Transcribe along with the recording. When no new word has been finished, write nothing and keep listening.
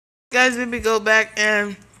Guys, maybe go back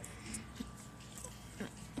and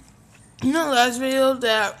last video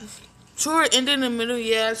that tour ended in the middle.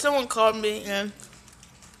 Yeah, someone called me and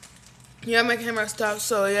yeah, my camera stopped.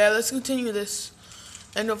 So yeah, let's continue this.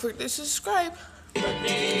 And don't forget to subscribe.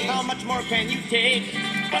 How much more can you take?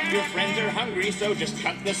 But your friends are hungry, so just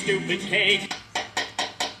cut the stupid cake.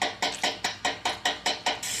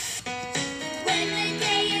 When the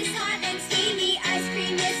day is hot and steamy, ice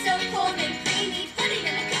cream is so cold and creamy. Put it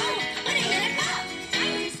in a cone, put it in a cup.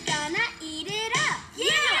 I'm just gonna eat it up.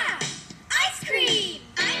 Yeah! Ice cream!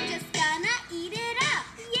 I'm just gonna eat it up.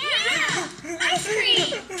 Yeah! Ice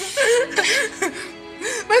cream!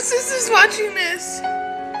 My sister's watching this.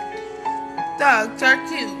 Dogs are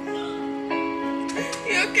cute.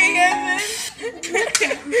 You okay, Evan?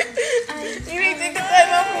 You need to take the time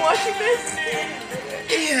off from watching this?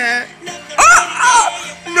 Yeah. Oh!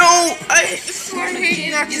 No! I swear I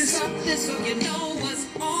hate not to. So you know what's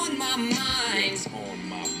on my mind. On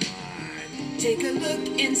my mind. Take a look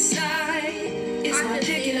inside. It's my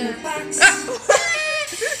dick in a box.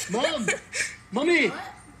 Mom! Mommy!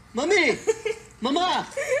 Mommy! Mama!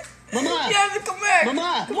 Mama! You have to come back.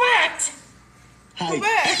 Mama! What? Hi. Come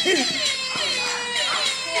back.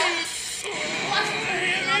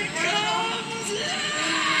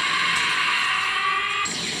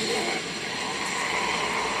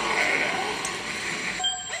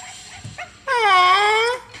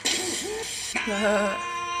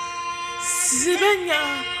 Sibenya.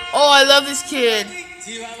 Oh, I love this kid.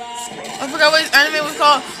 I forgot what his anime was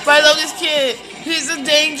called, but I love this kid. He's a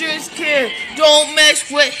dangerous kid. Don't mess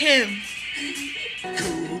with him.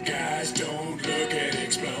 Cool guys don't look at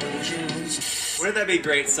explosions. Wouldn't that be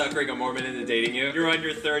great, suckering a Mormon into dating you? You're on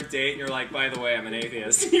your third date and you're like, by the way, I'm an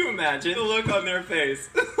atheist. Can you imagine the look on their face?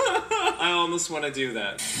 I almost want to do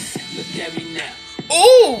that. Look at me now.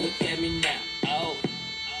 Oh, Look at me now. Oh.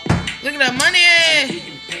 look at that money.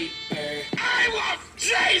 Reading paper. I love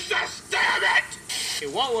Jesus, damn it!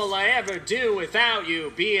 What will I ever do without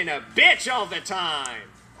you being a bitch all the time?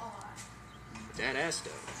 That ass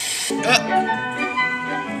though.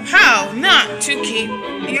 How not to keep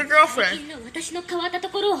your girlfriend? 私の変わったと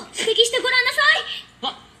ころを指摘してごらんなさい。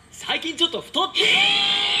あ、最近ちょっと太って。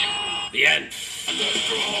 The end.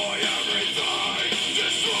 Destroy everything!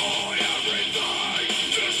 Destroy everything!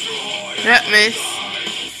 Destroy That miss.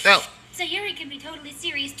 Oh. Sayuri can be totally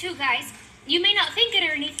serious too, guys. You may not think it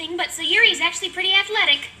or anything, but Sayuri is actually pretty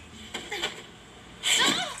athletic.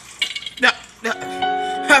 No.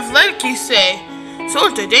 Athletic, you say?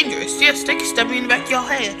 Swords are dangerous. Yes, they can stab you in the back of your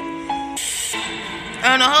head. I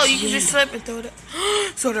don't know how you can just slip and throw it.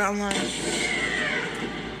 Sword Art Online.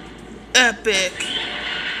 Epic.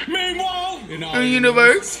 Meanwhile, in Our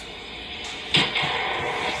universe.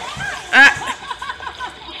 Ah.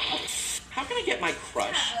 How can I get my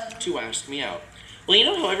crush to ask me out? Well, you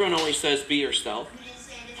know how everyone always says be yourself?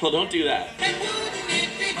 Well, don't do that.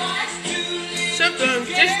 Sometimes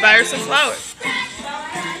just buy her some flowers.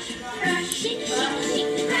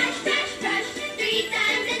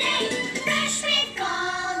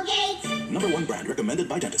 #1 brand recommended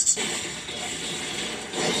by dentists.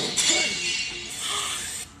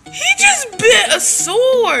 He just bit a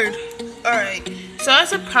sword. Alright, so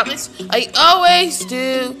as I promised, I always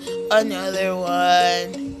do another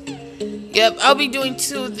one. Yep, I'll be doing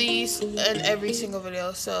 2 of these in every single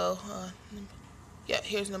video. So, yeah,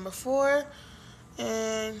 here's number 4.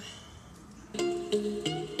 And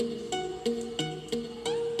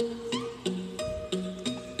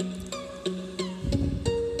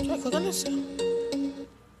should I click on this?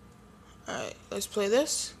 Alright, let's play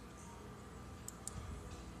this.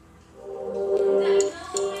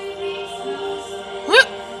 Whoop!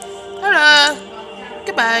 Hello!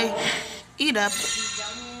 Goodbye. Eat up.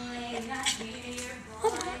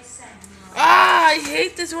 Ah, I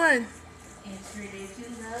hate this one.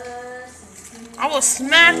 I will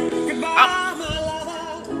smack. Goodbye, my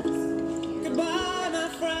lover. Goodbye, my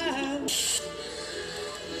friend.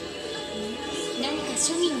 何か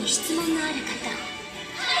庶民に質問のある方。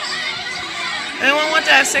 Anyone want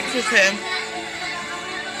to have sex with him?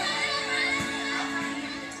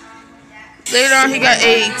 Later on, he got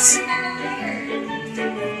AIDS.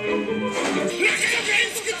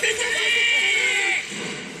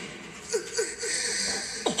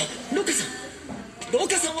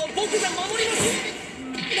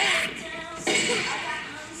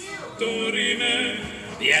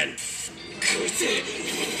 The end.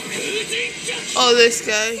 Oh, this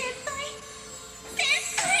guy.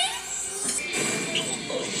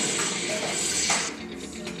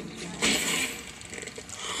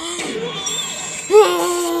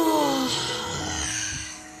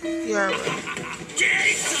 You're right.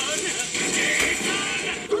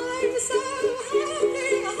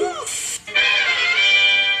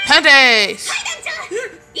 Panties!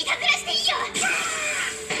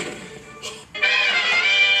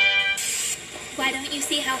 Why don't you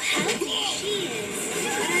see how healthy she is?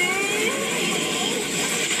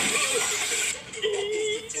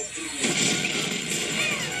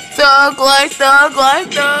 Thug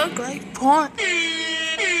like porn.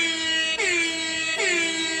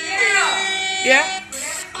 Yeah?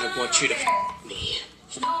 I want you to me.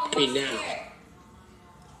 Me now.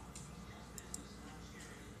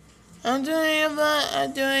 I'm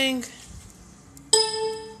doing.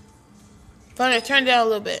 Fine, turn it down a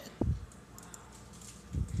little bit.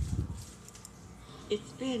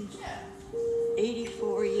 It's been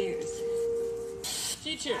 84 years.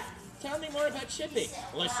 Teacher, tell me more about shipping.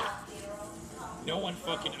 Listen, no one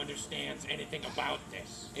fucking understands anything about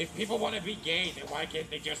this. If people want to be gay, then why can't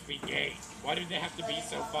they just be gay? Why do they have to be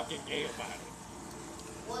so fucking gay about it?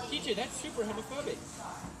 Teacher, that's super homophobic.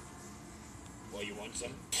 Well, you want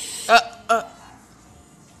some?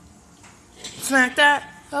 Smack that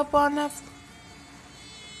up on the.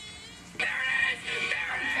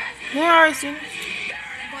 Yeah, I already seen it.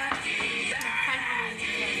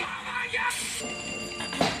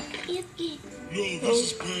 No, this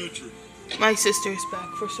is Patrick. My sister's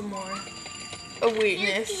back for some more of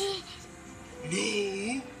weirdness.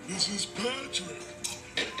 No, this is Patrick.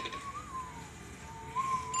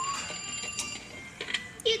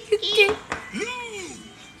 Yuki. No,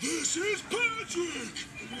 this is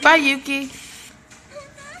Patrick. Bye, Yuki.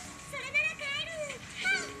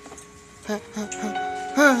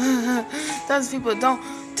 Those people don't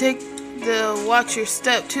take the watch your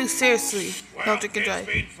step too seriously. Well, Don't drink and it's drive.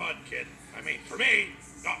 been fun, kid. I mean, for me,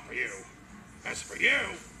 not for you. As for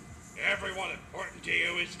you, everyone important to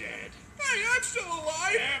you is dead. Hey, I'm still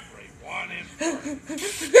alive. Everyone important.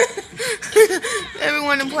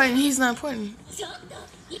 Everyone important. He's not important.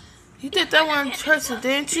 You did that one in person,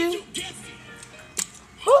 didn't you?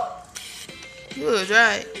 You was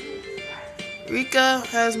right. Rika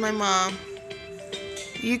has my mom.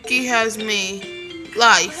 Yuki has me.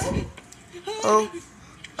 Life. Oh.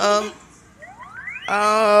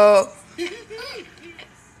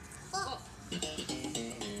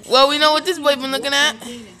 Well, we know what this boy been looking at.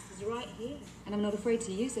 Venus is right here, and I'm not afraid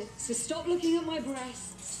to use it. So stop looking at my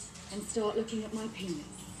breasts and start looking at my penis.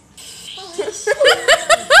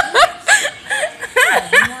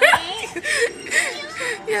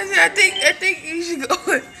 Yes, I think you should go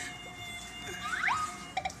with.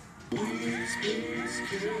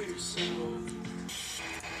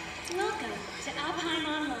 Welcome to Abheim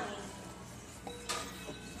Online.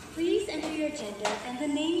 Please enter your gender and the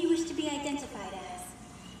name you wish to be identified as.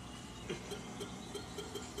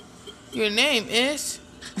 Your name is.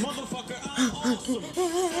 Motherfucker, I'm awesome.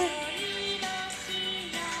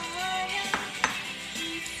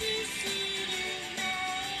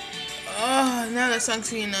 Oh, now that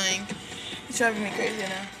song's really annoying. It's driving me crazy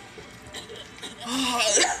now. Oh.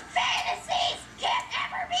 Fantasies can't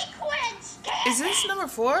ever be quenched. Is this number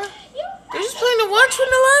 4? They're just playing the one from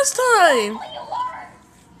the last time. What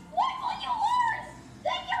will you learn?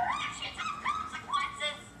 That your actions have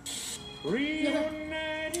consequences.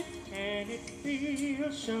 Reunited and it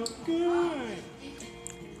feels so good.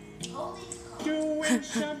 Doing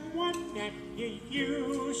someone that you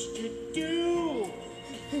used to do.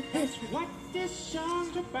 That's what this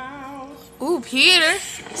song's about. Ooh, Peter,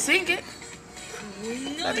 sing it.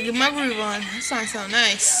 About to get my groove on. That song sounds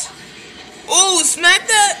nice. Ooh, smack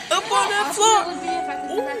that up on that floor.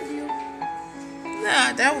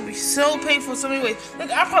 Nah, that would be so painful in so many ways.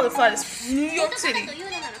 Look, I'll probably fly to New York City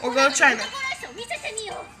or go to China.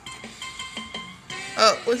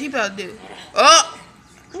 Oh, what's he about to do? Oh!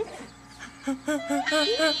 Love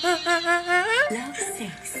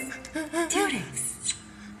 6. Durex.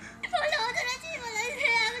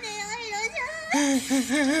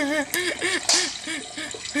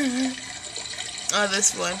 Oh,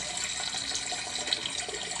 this one.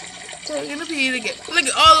 Taking the pee to get. Look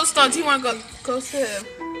at all those stunts. He want to go close to him.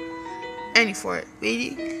 Any for it,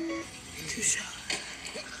 baby. Too shy.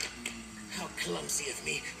 How clumsy of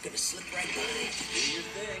me. Gonna slip right by. Do your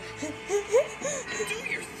thing. Do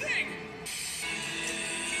your thing.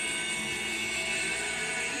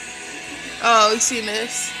 Oh, we seen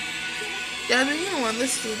this. Yeah, I didn't even want to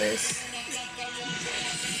listen to this.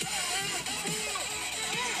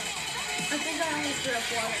 I think I only threw up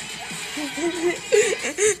water.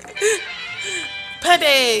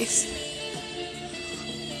 Petties.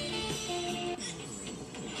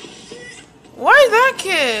 Why is that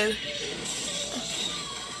kid?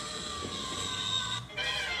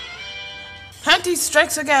 How Panty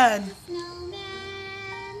strikes again.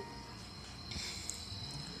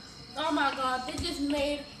 Oh my god, they just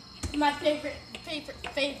made my favorite.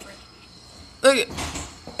 Look at.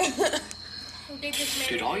 They just made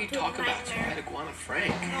Dude, it all you into talk a about is nightmare. Red Iguana Frank.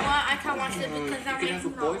 You know what? I can't watch it because You I'm could have a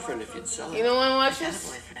boyfriend if you'd sell You it. don't want to watch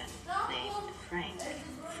this?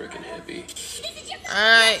 Frickin' hippie.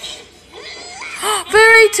 Alright.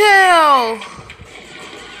 Fairy tale!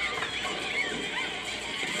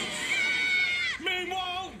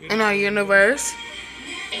 In our universe.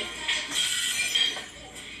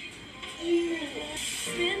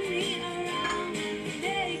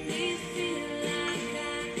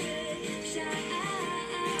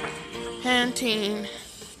 Pantene.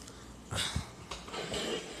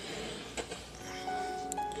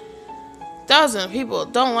 Thousands of people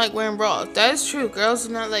don't like wearing bras. That is true. Girls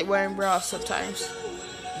do not like wearing bras sometimes.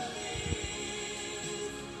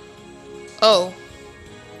 Oh.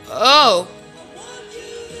 Oh.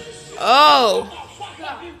 Oh.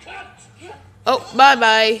 Oh,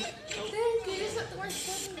 bye-bye.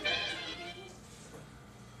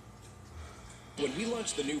 When we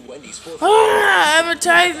launched the new Wendy's 4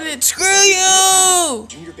 Advertisement. Screw you.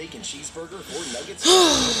 Junior Bacon Cheeseburger, 4 nuggets.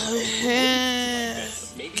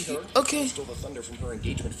 Maybe her. Okay. Stole the thunder from her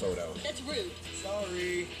engagement photo. That's rude.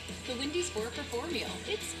 Sorry. The Wendy's 4 for 4 meal.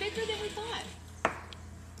 It's bigger than we thought.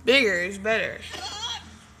 Bigger is better.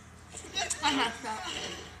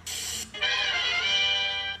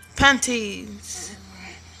 Panties.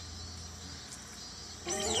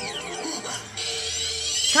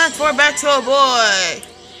 Transform back to a boy.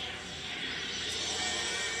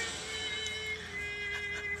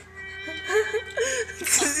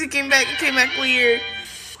 Because he came back weird.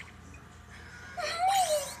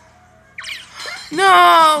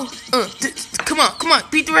 No! Come on,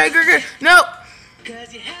 beat the red girl. No!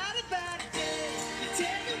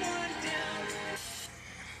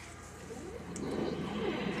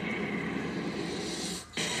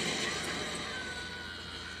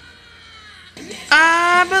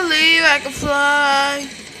 I believe I can fly.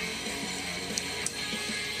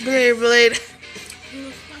 Blade.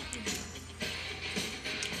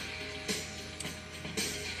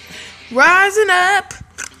 Rising up,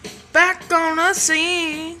 back on the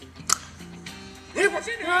scene.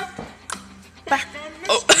 Back.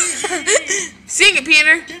 Oh. Sing it,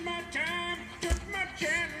 Peter.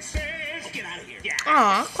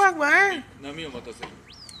 Aw, Quagmire.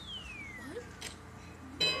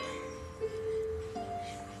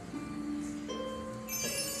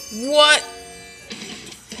 What?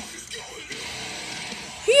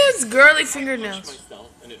 He has girly fingernails.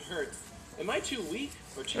 Myself, and it hurts. Am I too weak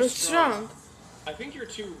or too Or strong? I think you're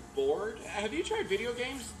too bored. Have you tried video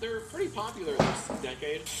games? They're pretty popular this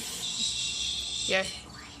decade. Yeah.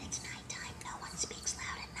 It's nighttime. No one speaks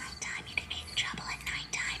loud at nighttime. You can get in trouble at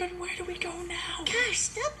nighttime. But where do we go now? Gosh,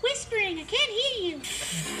 stop whispering. I can't hear you.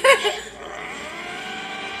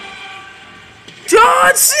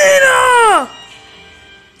 John Cena!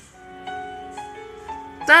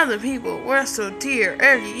 Thousands of people wrestle deer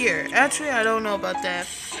every year. Actually, I don't know about that.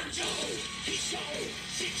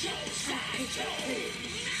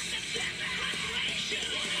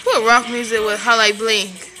 Put rock music with highlight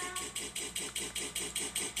blink.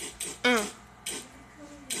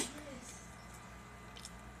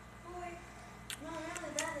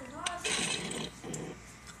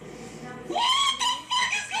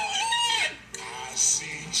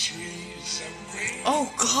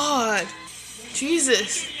 Oh God,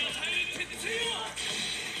 Jesus.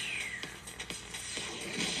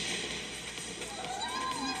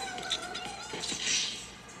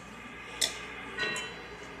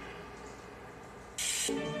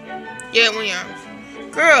 Yeah, we are.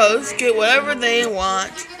 Girls get whatever they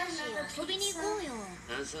want.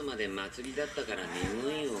 朝まで祭りだったから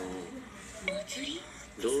眠いよ。祭り？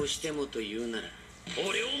どうしてもと言うなら。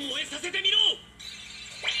俺を燃えさせてみろ。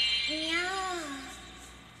いや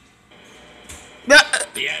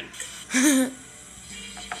The end.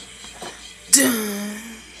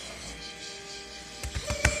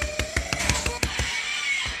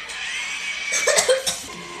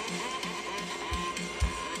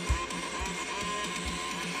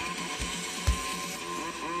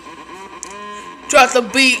 Drop the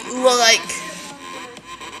beat like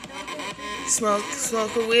smoke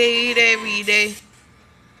a weed every day.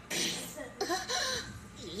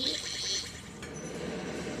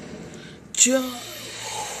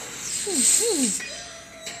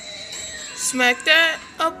 Smack that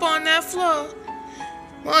up on that floor.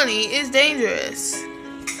 Money is dangerous.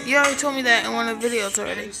 You already told me that in one of the videos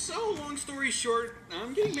already. And so, long story short,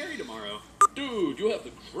 I'm getting married tomorrow. Dude, you have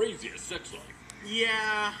the craziest sex life.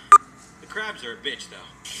 Yeah. The crabs are a bitch, though.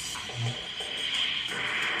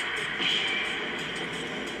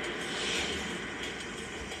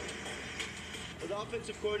 With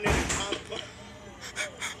offensive coordinator Tom.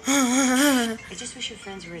 I just wish your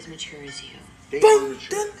friends were as mature as you. They are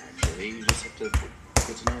mature, actually. You just have to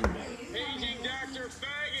get to know them better. Paging Dr.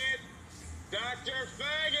 Faggot! Dr.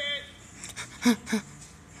 Faggot!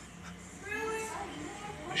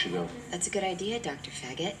 I should go. That's a good idea, Dr.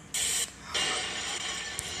 Faggot.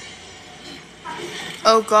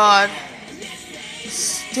 Oh God.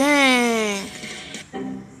 Dang.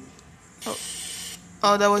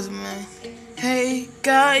 Oh, that wasn't me. Hey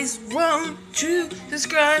guys, won't you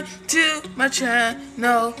subscribe to my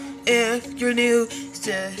channel? If you're new,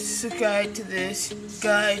 just subscribe to this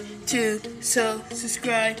guy too. So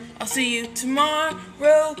subscribe. I'll see you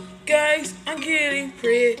tomorrow, guys. I'm getting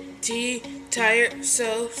pretty tired,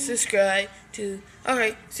 so subscribe to.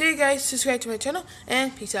 Alright, see you guys. Subscribe to my channel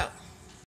and peace out.